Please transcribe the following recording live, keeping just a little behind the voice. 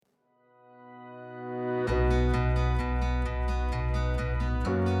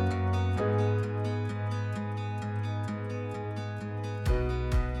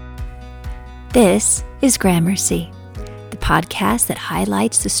This is Gramercy, the podcast that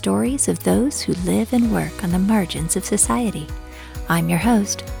highlights the stories of those who live and work on the margins of society. I'm your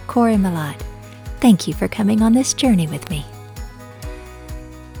host, Corey Malott. Thank you for coming on this journey with me.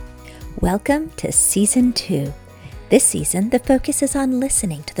 Welcome to Season 2. This season, the focus is on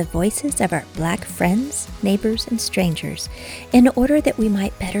listening to the voices of our Black friends, neighbors, and strangers in order that we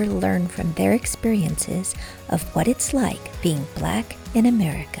might better learn from their experiences of what it's like being Black in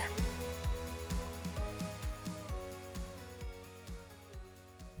America.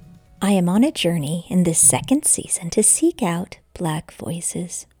 I am on a journey in this second season to seek out Black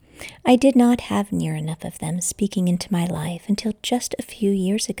voices. I did not have near enough of them speaking into my life until just a few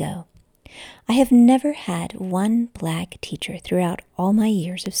years ago. I have never had one Black teacher throughout all my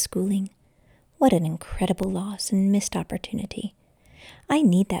years of schooling. What an incredible loss and missed opportunity. I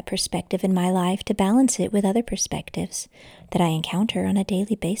need that perspective in my life to balance it with other perspectives that I encounter on a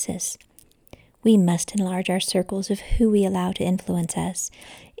daily basis. We must enlarge our circles of who we allow to influence us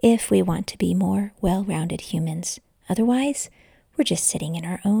if we want to be more well-rounded humans. Otherwise, we're just sitting in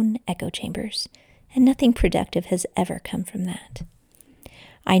our own echo chambers, and nothing productive has ever come from that.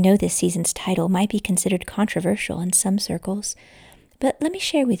 I know this season's title might be considered controversial in some circles, but let me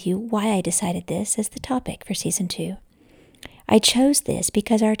share with you why I decided this as the topic for Season 2. I chose this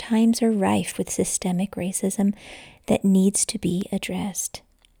because our times are rife with systemic racism that needs to be addressed.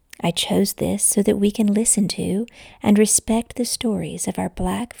 I chose this so that we can listen to and respect the stories of our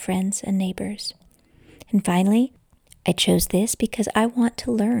Black friends and neighbors. And finally, I chose this because I want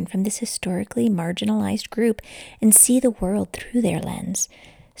to learn from this historically marginalized group and see the world through their lens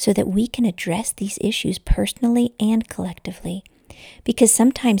so that we can address these issues personally and collectively. Because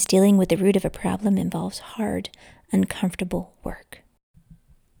sometimes dealing with the root of a problem involves hard, uncomfortable work.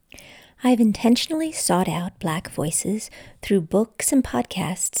 I've intentionally sought out Black voices through books and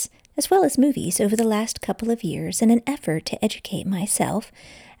podcasts, as well as movies over the last couple of years in an effort to educate myself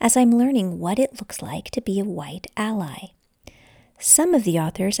as I'm learning what it looks like to be a white ally. Some of the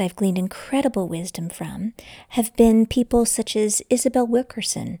authors I've gleaned incredible wisdom from have been people such as Isabel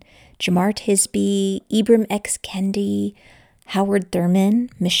Wilkerson, Jemar Tisby, Ibram X. Kendi, Howard Thurman,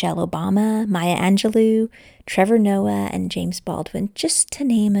 Michelle Obama, Maya Angelou, Trevor Noah, and James Baldwin, just to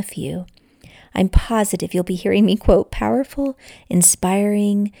name a few. I'm positive you'll be hearing me quote powerful,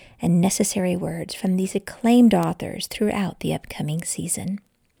 inspiring, and necessary words from these acclaimed authors throughout the upcoming season.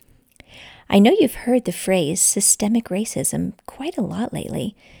 I know you've heard the phrase systemic racism quite a lot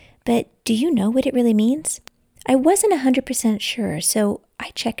lately, but do you know what it really means? I wasn't 100% sure, so I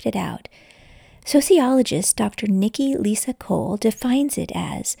checked it out. Sociologist Dr. Nikki Lisa Cole defines it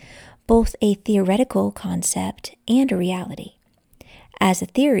as both a theoretical concept and a reality. As a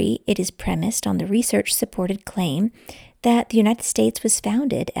theory, it is premised on the research-supported claim that the United States was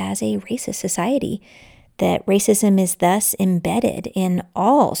founded as a racist society, that racism is thus embedded in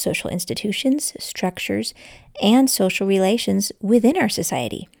all social institutions, structures, and social relations within our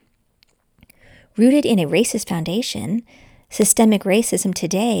society. Rooted in a racist foundation, systemic racism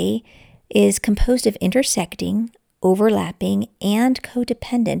today is composed of intersecting, overlapping, and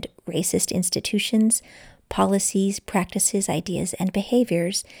codependent racist institutions, policies, practices, ideas, and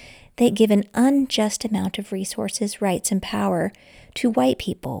behaviors that give an unjust amount of resources, rights, and power to white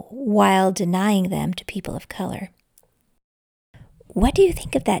people while denying them to people of color. What do you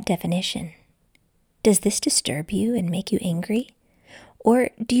think of that definition? Does this disturb you and make you angry? Or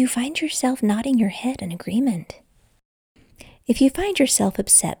do you find yourself nodding your head in agreement? If you find yourself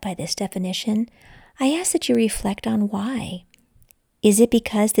upset by this definition, I ask that you reflect on why. Is it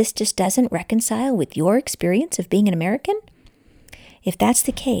because this just doesn't reconcile with your experience of being an American? If that's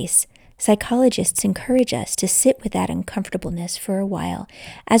the case, psychologists encourage us to sit with that uncomfortableness for a while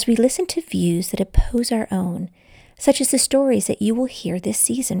as we listen to views that oppose our own, such as the stories that you will hear this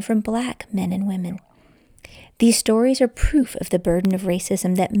season from Black men and women. These stories are proof of the burden of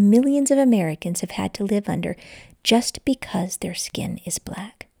racism that millions of Americans have had to live under just because their skin is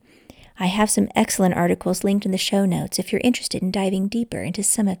Black. I have some excellent articles linked in the show notes if you're interested in diving deeper into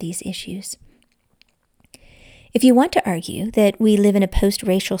some of these issues. If you want to argue that we live in a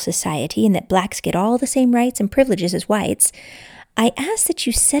post-racial society and that Blacks get all the same rights and privileges as whites, I ask that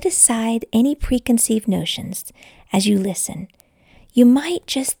you set aside any preconceived notions as you listen. You might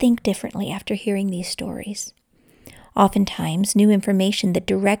just think differently after hearing these stories. Oftentimes, new information that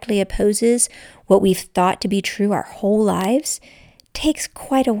directly opposes what we've thought to be true our whole lives takes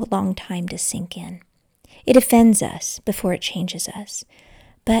quite a long time to sink in. It offends us before it changes us.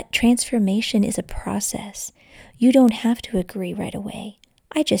 But transformation is a process. You don't have to agree right away.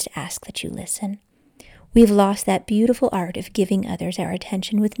 I just ask that you listen. We've lost that beautiful art of giving others our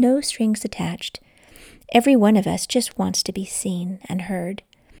attention with no strings attached. Every one of us just wants to be seen and heard.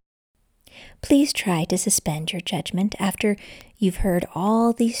 Please try to suspend your judgment after you've heard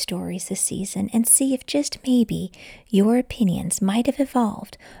all these stories this season and see if just maybe your opinions might have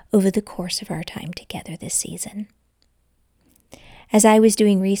evolved over the course of our time together this season. As I was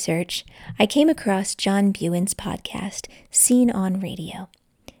doing research, I came across John Buen's podcast, Seen on Radio.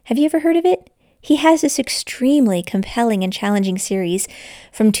 Have you ever heard of it? He has this extremely compelling and challenging series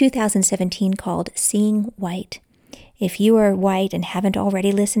from 2017 called Seeing White. If you are white and haven't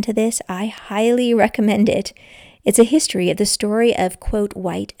already listened to this, I highly recommend it. It's a history of the story of, quote,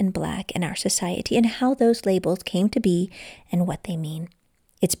 white and black in our society and how those labels came to be and what they mean.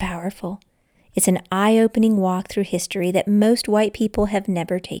 It's powerful. It's an eye-opening walk through history that most white people have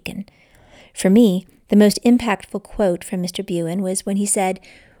never taken. For me, the most impactful quote from Mr. Buen was when he said,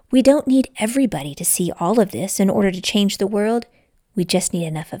 "We don't need everybody to see all of this in order to change the world. We just need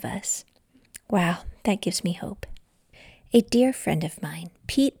enough of us." Wow, that gives me hope. A dear friend of mine,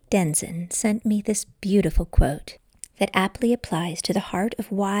 Pete Denson, sent me this beautiful quote that aptly applies to the heart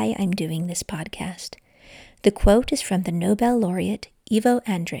of why I'm doing this podcast. The quote is from the Nobel laureate Ivo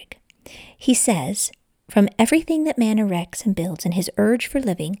Andrić. He says, "From everything that man erects and builds in his urge for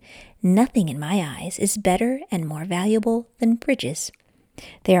living, nothing in my eyes is better and more valuable than bridges.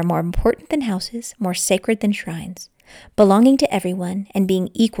 They are more important than houses, more sacred than shrines. Belonging to everyone and being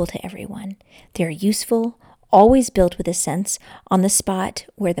equal to everyone, they are useful, always built with a sense on the spot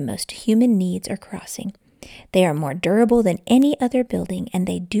where the most human needs are crossing. They are more durable than any other building, and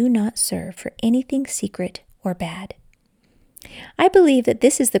they do not serve for anything secret or bad." I believe that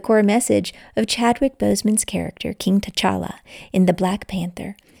this is the core message of Chadwick Boseman's character, King T'Challa, in The Black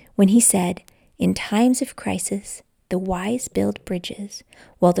Panther, when he said, "In times of crisis, the wise build bridges,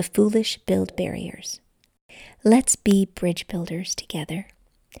 while the foolish build barriers." Let's be bridge builders together.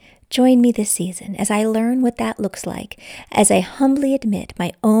 Join me this season as I learn what that looks like, as I humbly admit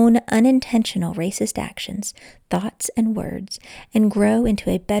my own unintentional racist actions, thoughts, and words, and grow into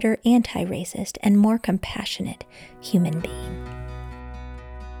a better anti-racist and more compassionate human being.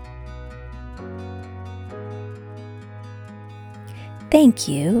 Thank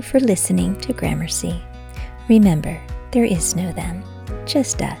you for listening to Gramercy. Remember, there is no them,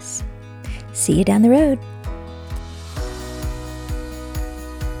 just us. See you down the road.